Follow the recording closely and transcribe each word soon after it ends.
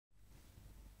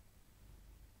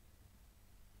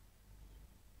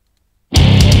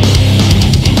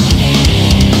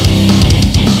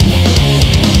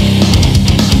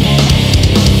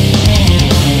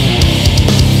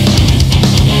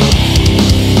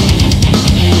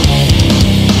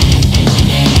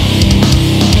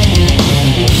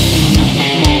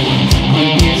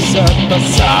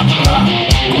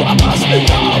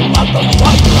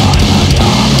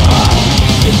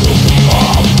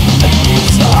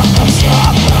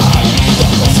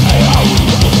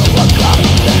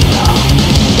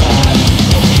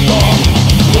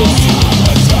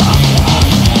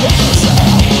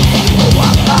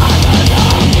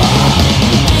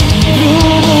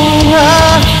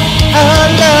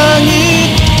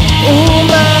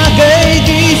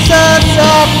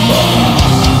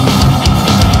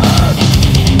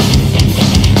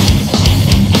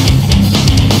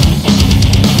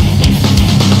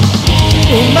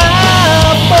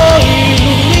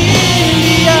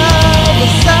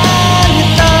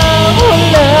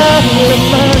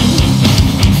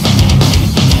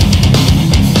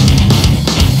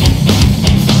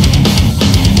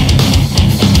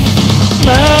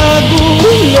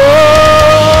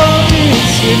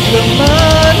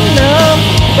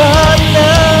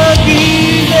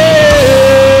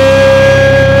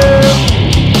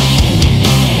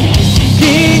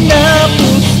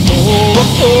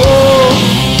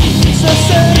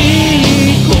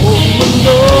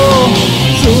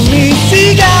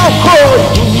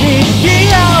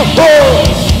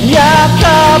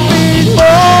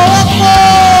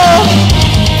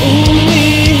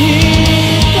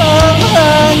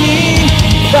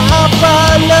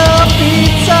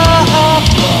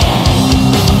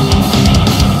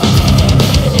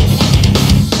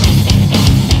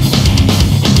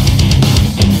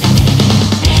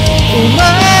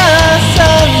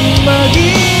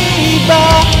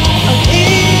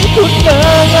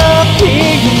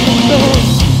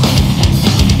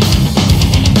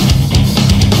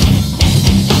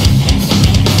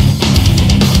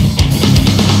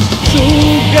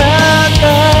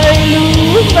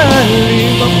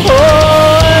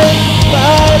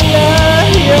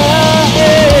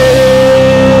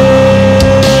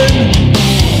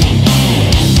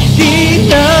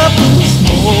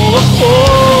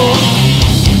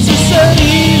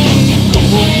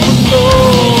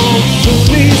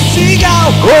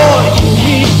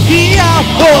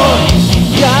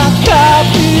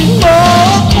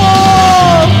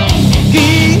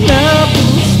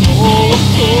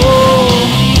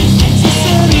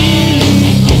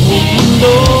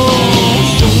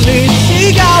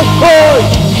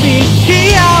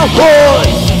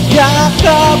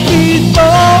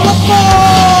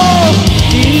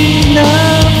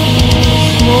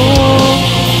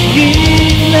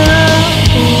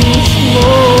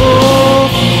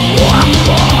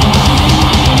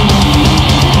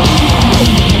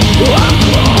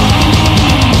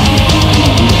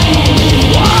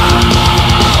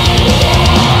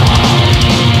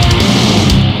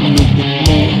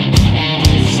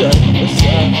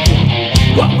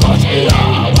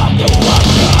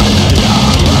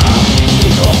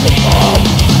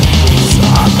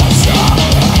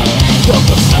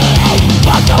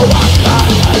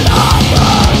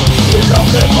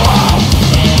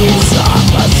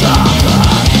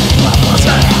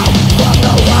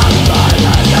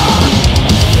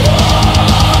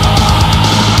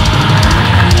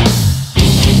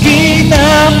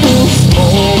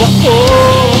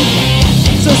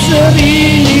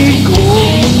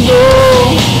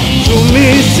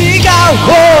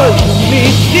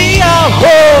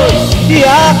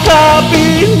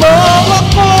Yakapin mo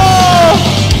ako,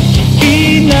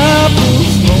 tinapos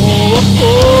mo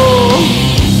ako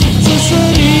sa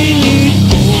sarili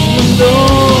kong mundo.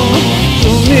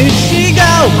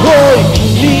 Sumisigaw ko'y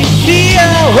ngiti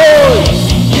ahoy,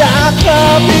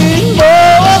 yakapin mo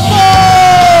ako.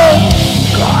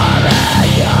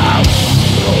 Karayang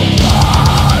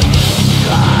rupan,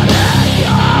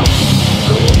 karayang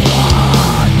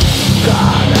rupan,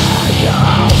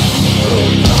 karayang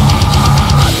rupan.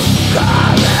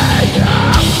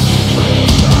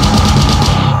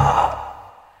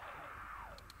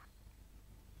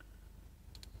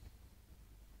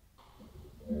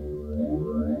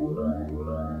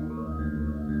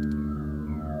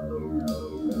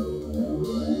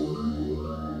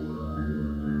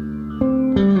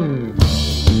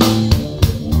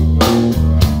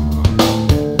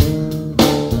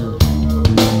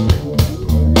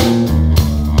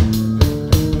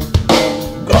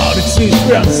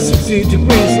 It's 60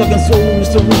 degrees, like a soul,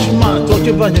 Mr. Rich Man. Talk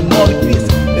about the morning peace.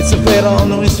 It's a fatal,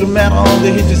 no instrumental.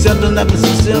 The hit is under never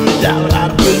system. Down,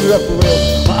 I've been up for real.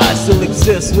 My eyes still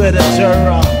exist with a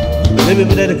terror. Living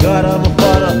without the God of a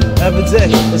father. Every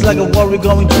day, it's like a war we're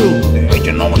going through. Ain't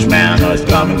you know much man, it's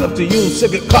coming up to you.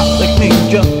 Sick a cop like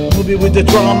ninja. Movie with the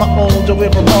drama, all the way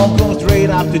from Hong Kong,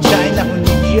 straight out to China.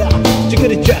 You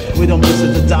get a check, we don't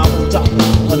visit the double top.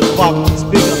 On the fucking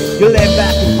speaker, you lay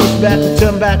back and push back, we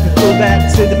turn back, we go back.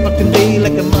 Say the fucking day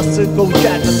like a monster, go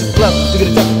jack, that's a club. You get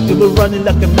a top, you will running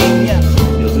like a maniac.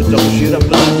 You're the double shit up,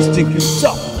 blind, just think you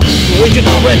suck. You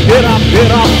know it, get up, get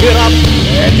up, get up.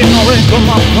 You know it, come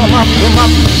up, come up, come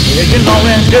up. You know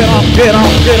it, get up, get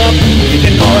up, get up. You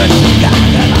know it, get up,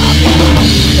 get up.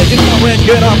 You know it,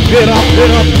 get up, get up, get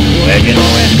up. You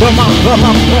know it, come up, come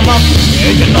up, come up.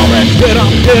 You know it, get up,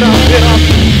 get up, get up.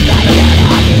 Gotta get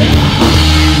up, get up.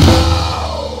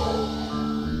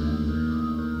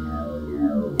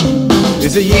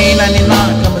 It's a year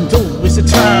 99 coming through, it's a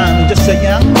time. Just a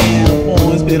young man,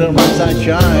 always been around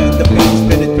sunshine. The pain's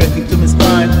penetrating to my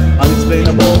spine,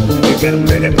 unexplainable. You can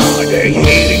read it all day,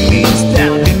 hating me,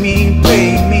 stabbing me,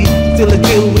 playing me. Still I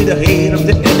deal with the hate of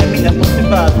the enemy. I want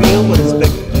to feel with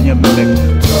respect when you're mimic.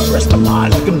 For the rest of my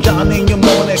life, I'm drowning your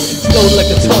morning. Slow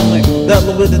like a tonic,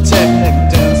 double with the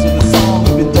technique. Dance with the song,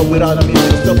 even though without a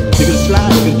music stuff. You can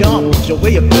slide, you can jump, it's your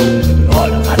way of feeling. All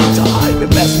I gotta die, we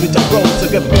mess with the ropes. So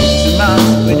get boots and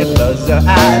minds when you close your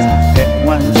eyes. Hit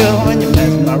 1, 2 when you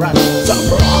mesmerize.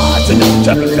 Surprise, and you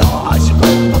drop your lies. You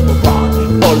won't up a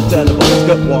run, all the television's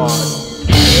good ones.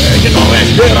 You know it,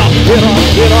 get up, get up,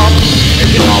 get up.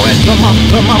 You know it, come up,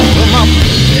 come up, come up.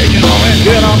 You know it,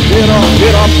 get up, get up,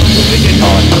 get up. You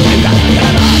know it, you gotta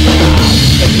get up, get up.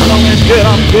 You know it, get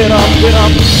up, get up, get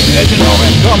up. You know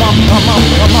it, come up, come up,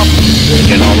 come up.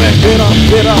 You know it, get up,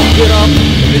 get up, get up.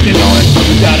 You know it,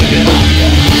 you gotta get up,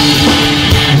 get up.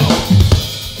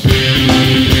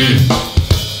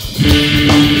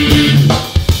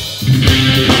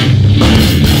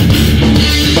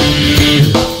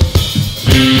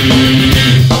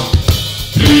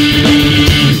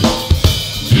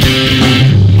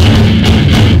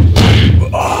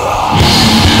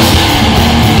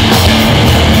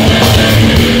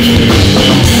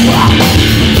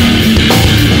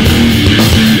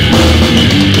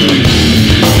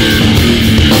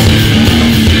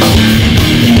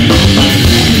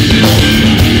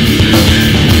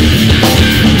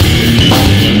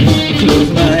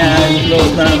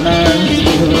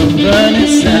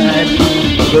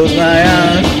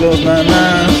 Close my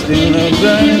mind, still a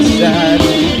burn inside.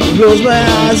 Close my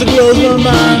eyes, I close my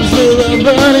mind, still a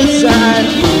burn inside.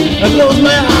 I close my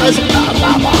eyes, I close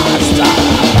my mind, still a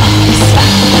burn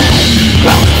inside.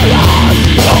 Close my eyes,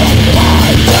 close my mind,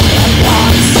 still a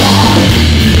burn inside.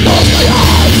 Close my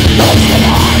eyes, close my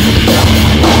mind, still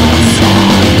a burn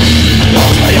inside.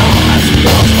 Close my eyes,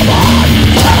 close my mind,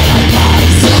 still a burn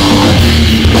inside.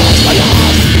 Close my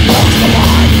eyes, close my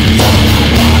mind, still a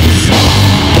burn inside.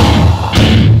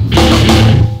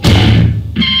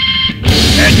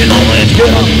 You know it,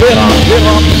 get up, get up, get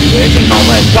up. You know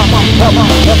it, come up, come up,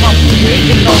 come up.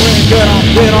 You know it, get up,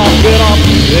 get up, get up.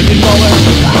 You know it,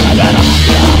 gotta get up,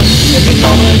 get up. You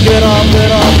know it, get up,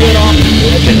 get up, get up.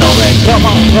 You know it, come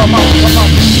up, come up, come up.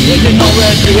 You know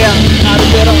it, yeah, gotta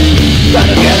get up,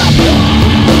 gotta get up, get up.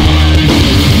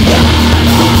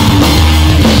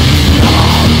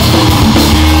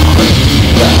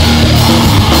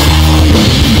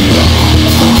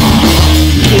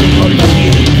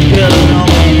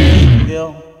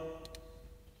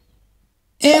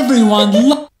 Everyone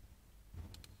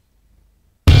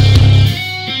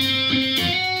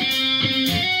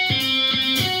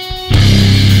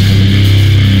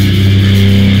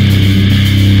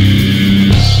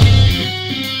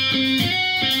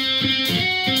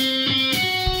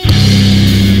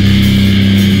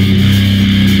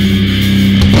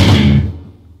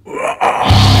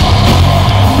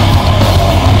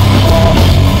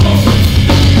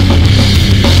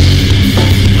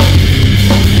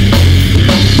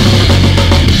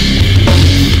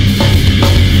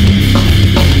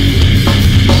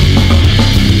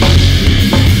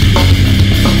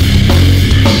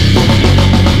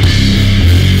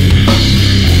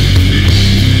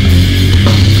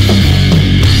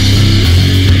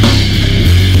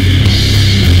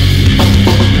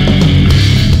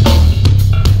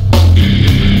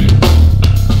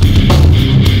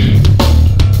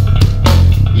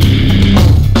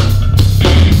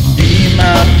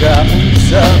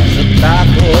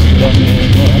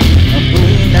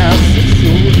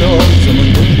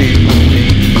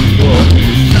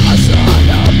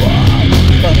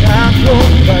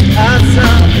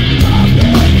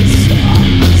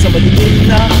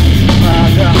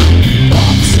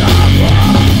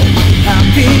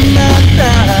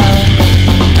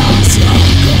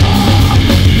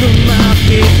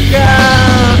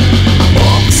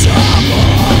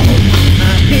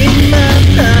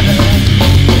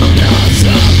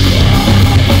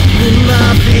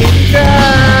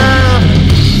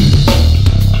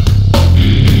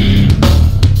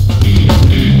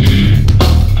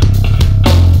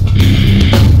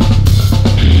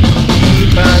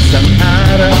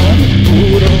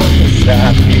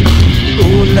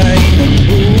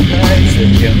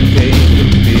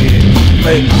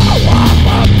Make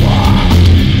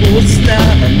who's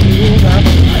not who I'm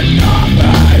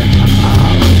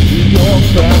You're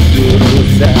from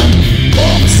Jerusalem.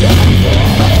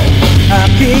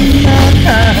 Aking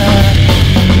mata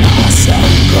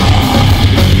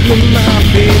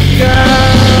lumapit ka.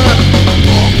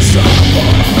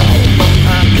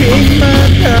 Aking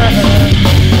mata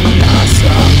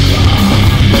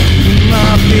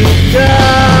lumapit ka.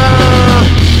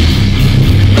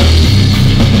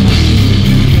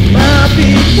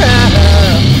 Lumapit ka.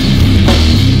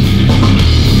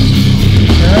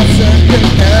 Nasa ka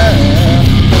na.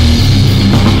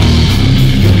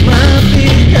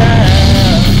 Lumapit ka.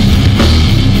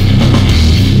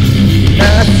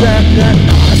 Nasa ka.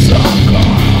 Nasa ka.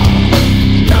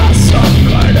 Nasa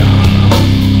ka na.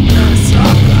 Nasa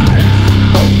ka na.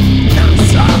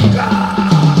 Nasa ka.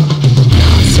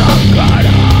 Nasa ka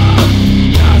na.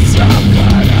 Nasa ka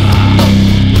na.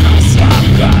 Nasa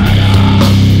ka na.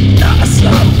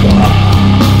 Nasa ka.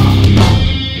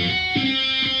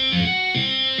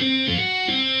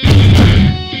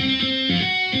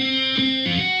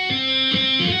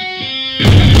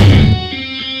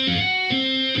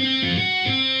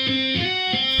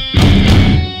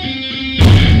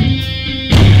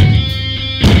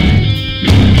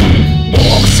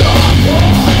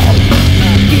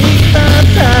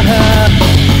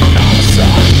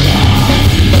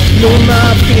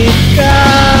 Lumapit ka.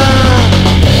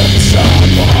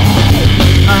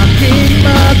 Aking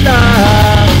mata.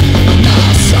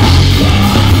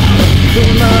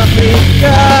 Lumapit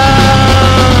ka.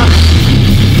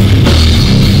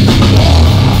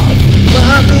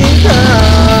 Lumapit ka.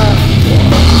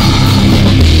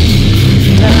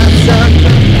 Nasa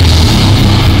ka.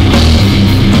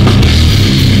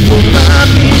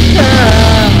 Lumapit ka.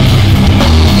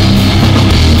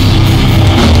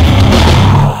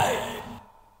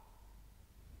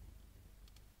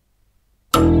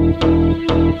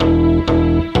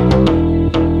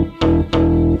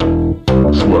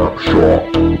 Slapshock.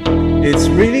 It's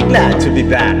really glad to be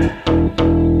back.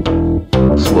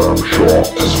 Slapshock.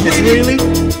 It's really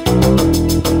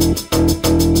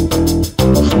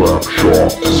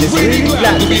Slapshock. It's really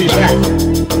glad to be back.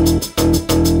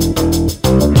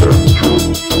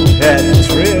 Head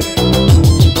trip.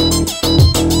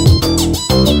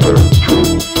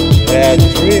 Head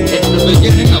trip. It's the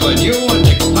beginning of a new and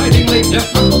excitingly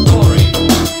different story.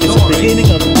 It's the beginning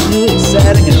of a new,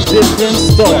 exciting, and different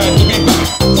story.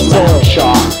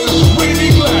 Slapshock.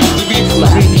 Really glad to be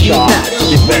Slapshock.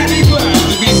 Really glad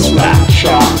to be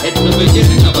Slapshock. It's the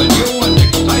beginning of a new and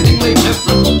excitingly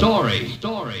different story.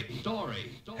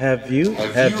 Have you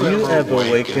ever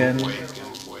awakened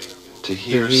to to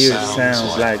hear hear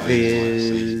sounds like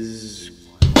this?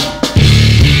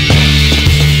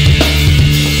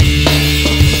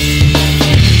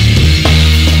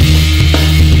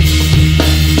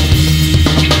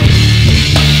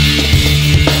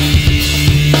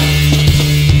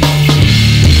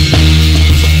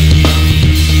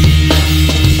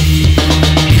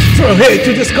 Throw hate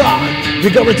to the sky. We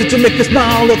go into to make a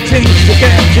smile of things you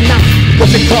can't deny.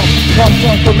 Cause it comes from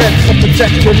correct, so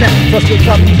protect your neck. First will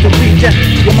come to reject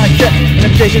your mind check. An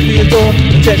invitation to your door.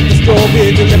 Check the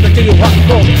story, deliver to your hot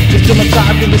core. Just too much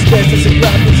time in this space. As it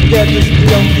grabs this dead, this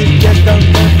young, this dead, down,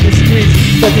 this streets.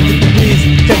 30 degrees,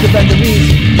 check the boundaries.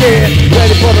 Yeah,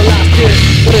 ready for the last year.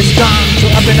 But it's time to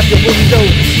open up your window.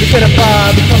 You get a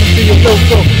vibe, it comes to your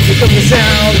logo. Here comes the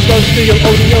sound, it goes to your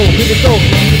audio. Here we go.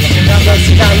 And now let's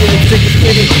see how you take it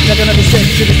with it. Not gonna be sent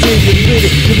to the city. You read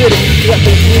it, you read it. You have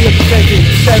to free up the baby.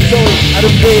 That's all, I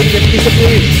don't believe that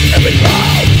disappear. Every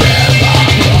cloud, never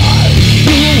cry.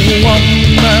 You want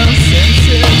my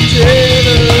sensitivity.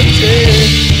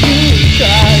 You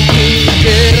try to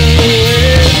get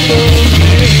away from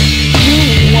me. You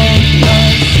want my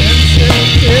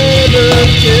sensitivity.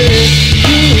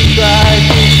 You try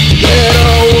to get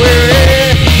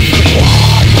away.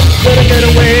 Gotta get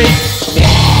away.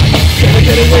 Gotta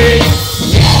get away.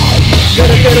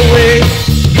 Gotta get away.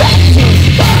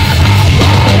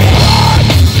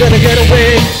 Gotta get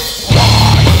away.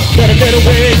 Gotta get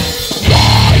away.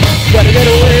 Gotta get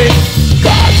away.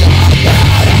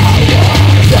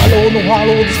 Swallow no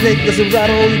hollow, the snake doesn't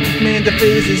rattle. You kick me in the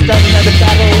face, it's starting at the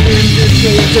battle. In this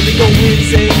way, till we go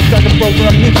insane. Try to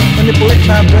program me, manipulate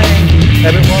my brain.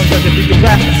 Everyone's got to be your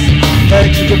rappers.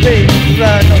 Like you go pay, you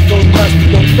ride, don't go dust,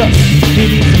 don't dust.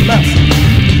 It is a must.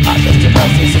 I trust your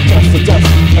house, it's a trust the dust.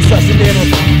 Assassinator,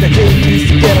 the hate needs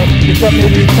to get up. You got me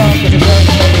with time, cause I'm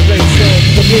running on the race. So,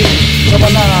 for me, come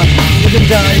on, you can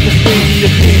die, you can scream, you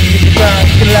can cry,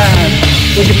 you can lie.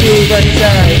 what you feel right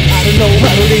inside. I don't know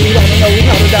how to lead, I don't know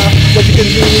how to die. What you can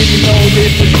do if you know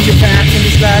this, push your path in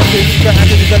this life. If you try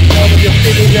to just know what you're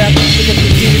figuring out, you can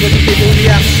see what you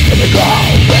figure out. Let me go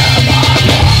where my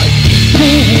life.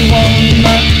 You want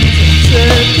my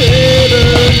sensitivity.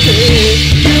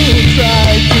 You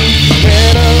try to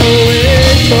get away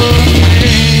from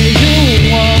me.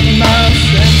 You want my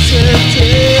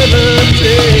sensitivity.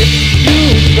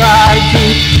 You try to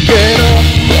get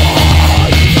away.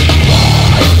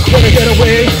 Gotta get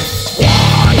away.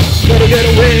 Gotta get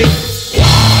away.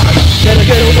 Gotta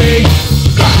get away.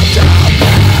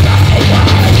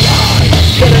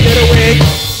 Gotta get away.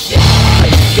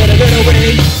 Gotta get away.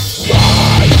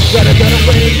 Gotta get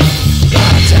away.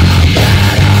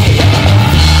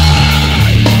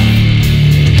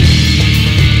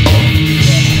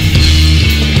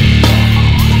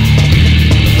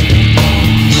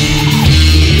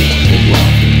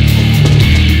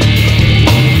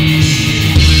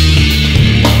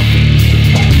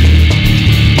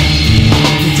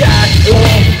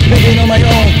 Living on my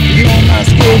own, you know my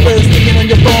skill, but sticking on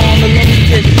your bone. The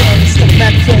limitation, step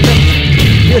back from them.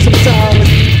 Here's some songs,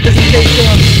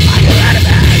 presentation. I can write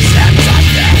about seven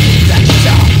something. That's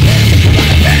something. You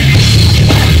wanna be? I can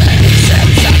write about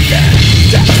seven something.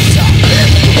 That's something.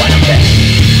 You wanna be?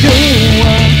 You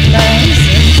want my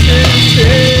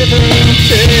sensitivity.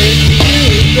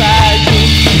 You try to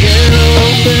get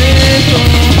away from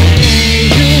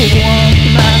me. You want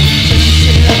my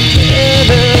sensitivity.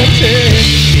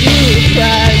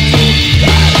 Try to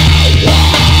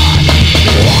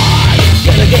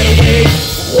gotta get away.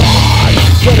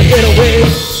 Gotta get away.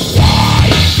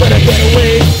 Gotta get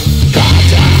away.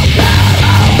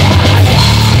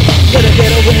 Gotta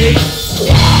get away.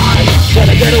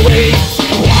 Gotta get away.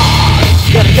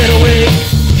 Gotta get away.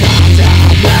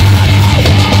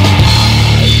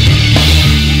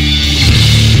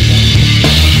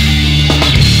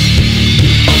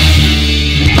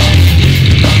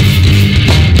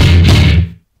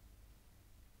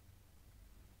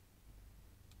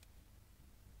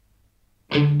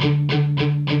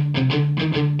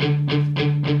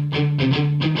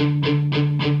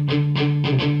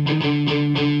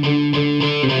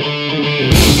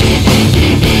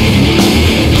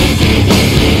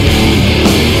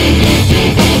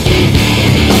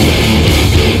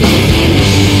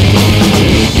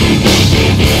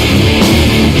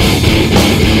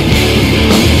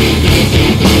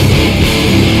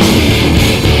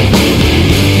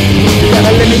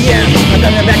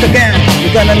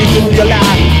 Gonna need to move your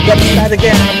life, gotta start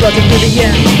again, I'm crossing to the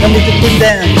end. No need to put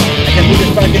down, I can put this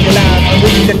spark in your life. I'm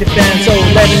really can defend, so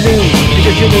let it loose.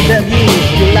 Because you will then use,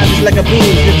 your life is like a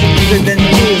booze. You're too good than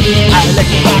you use. I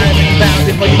electrify and bound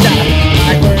before you die.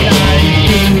 I for an eye,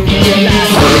 you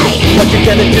realize what you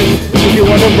gotta do. If you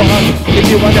wanna run, if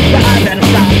you wanna fly, better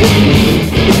fly with me.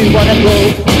 If you wanna go,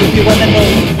 if you wanna know,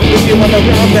 if you wanna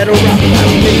run, better run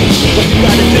with me. What you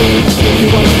gotta do, if you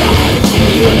wanna run,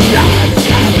 if you wanna fly,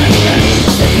 time and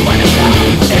rest. If you wanna go,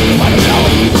 if you wanna know,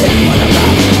 if you wanna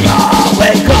run,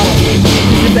 wake up,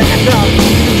 you back up,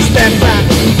 step back.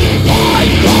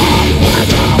 Wake up,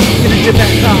 you need to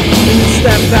back up, you need to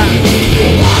step back.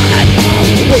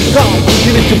 Wake up,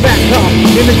 you need to back up,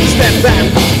 you need to step back.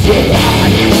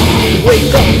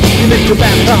 Wake up, you need to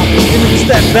back up, you need to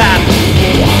step back.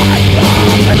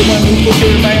 I'm the one who put you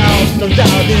in my arms, no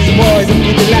doubt. These boys and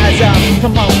keep the lights out.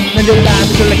 Come on, man, your life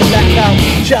is like a blackout.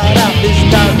 Shout out, this is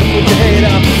time to put your head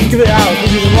up. Give it out,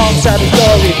 this is the wrong side of the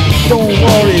story. Don't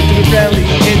worry, to be friendly,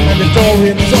 it's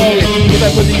mandatory, I'm sorry. If I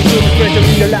put you through the pressure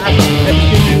in your life,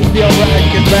 everything will be alright.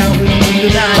 Get round with me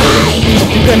tonight.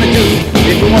 What you gonna do?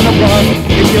 If you wanna run,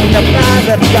 if you wanna fly,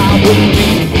 better fly with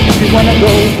me. If you wanna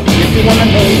go, if you wanna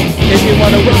know, if you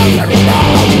wanna run, better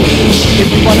run. If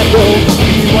you wanna go,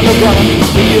 if you wanna run,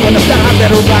 if you wanna fly,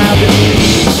 better ride with me.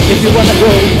 If you wanna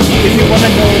go, if you wanna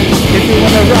know, if you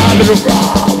wanna run, better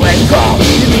run. Wake up,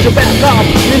 you need to back up,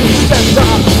 you need to step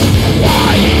up.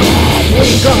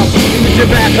 Wake up, you need to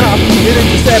back up, you need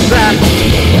to step back.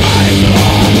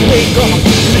 Wake up,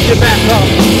 you need to back up,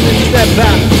 you need to step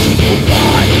back.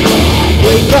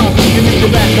 Wake up, you need to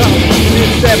back up, you need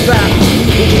to step back.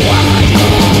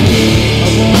 I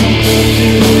wanna talk to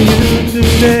you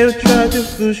today, try to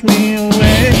push me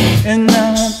away, and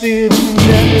now I'm feeling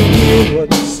that you hear what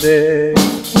you say.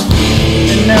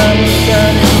 And now I'm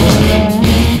standing alone,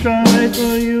 trying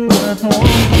for you at home,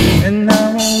 and now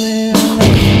I'm living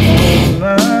on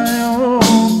my own.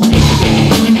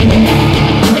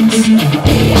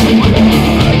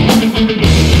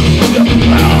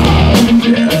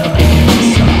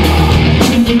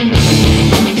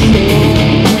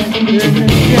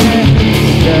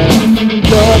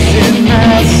 Lost in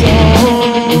my soul.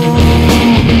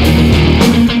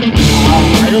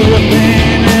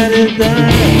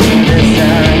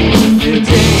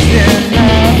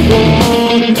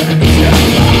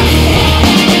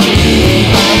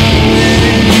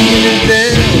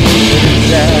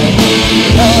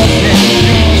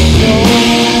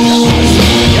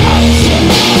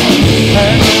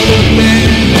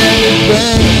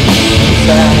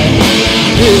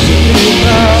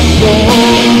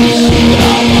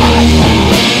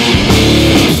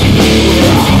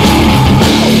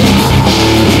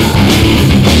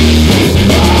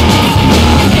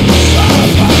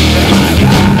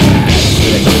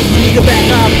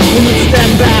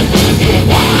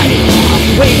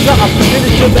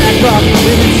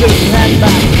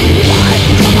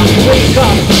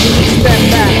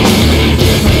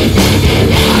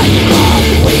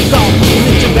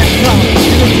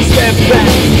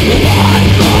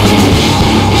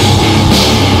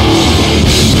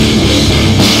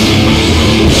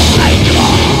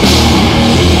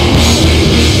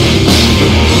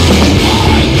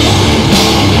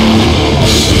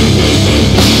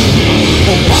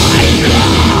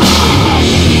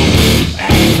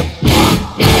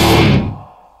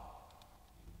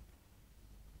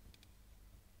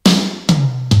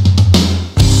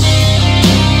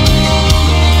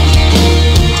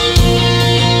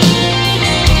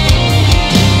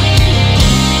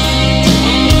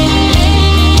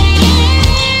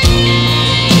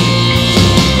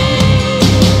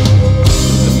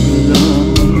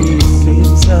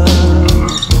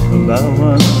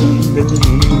 bawat sandali.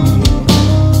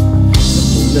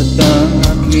 Namulat ang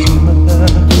aking mata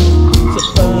sa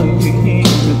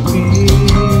pag-iinipis.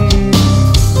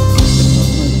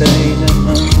 Namamatay na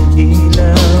ang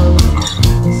ilaw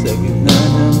sa gitna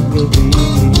ng gabi.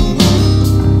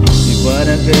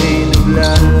 Liwanag ay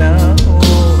naglalaho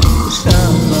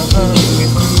kasama ang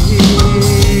ngiti.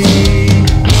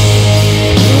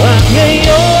 At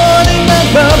ngayon ay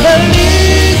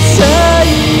magbabalik sa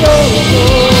iyo.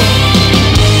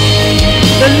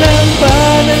 Dalang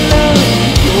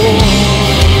panalangin ko.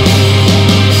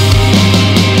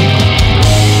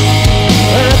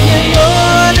 At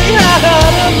ngayon ay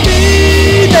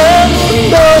haharapin ang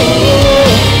mundo.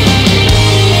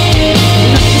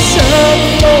 Nakasama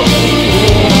mo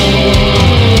ako.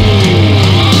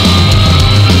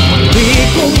 Di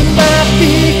ko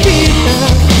makikita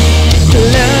sa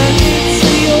langit sa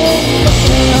iyong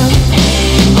mata.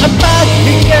 At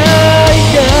paghinga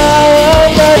ikaw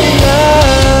ang dahilan.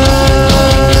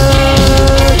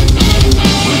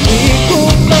 Di ko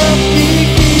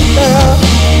makikita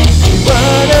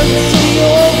liwanag sa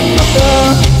iyong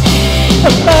mata.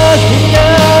 At paghinga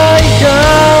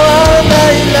ikaw ang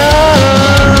dahilan.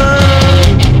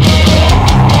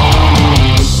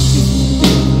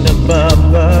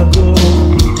 Nababago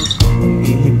ang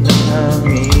ihip ng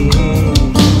hangin.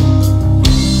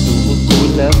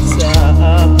 Tumutulak sa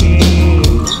akin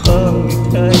ang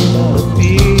ika'y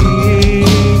marating.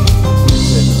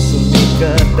 Sana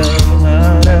sumikat ang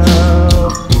araw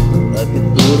at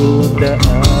ituro ang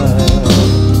daan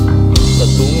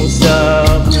patungo sa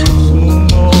puso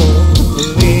mo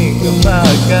tuwing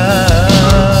umagan.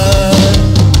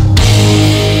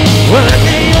 At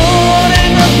ngayon ay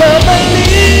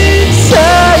nagbabalik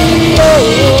sa iyo.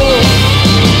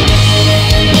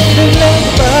 Dalang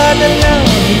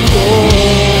panalangin ko.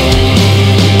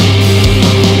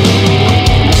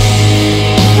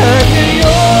 At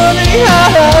ngayon ay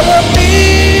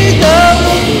haharapin ang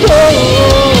mundo.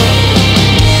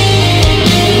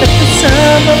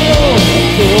 Nakasama mo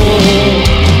ako.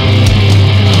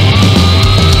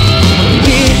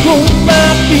 Hindi ko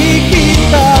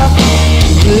makikita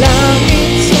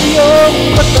langit sa iyong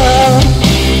mata.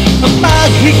 Ang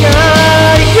paghinga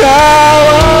ikaw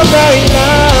ang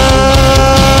dahilan.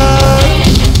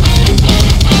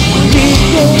 Hindi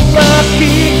ko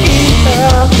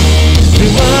makikita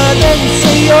liwanag sa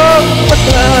iyong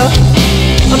mata.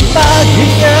 Ang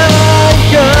paghinga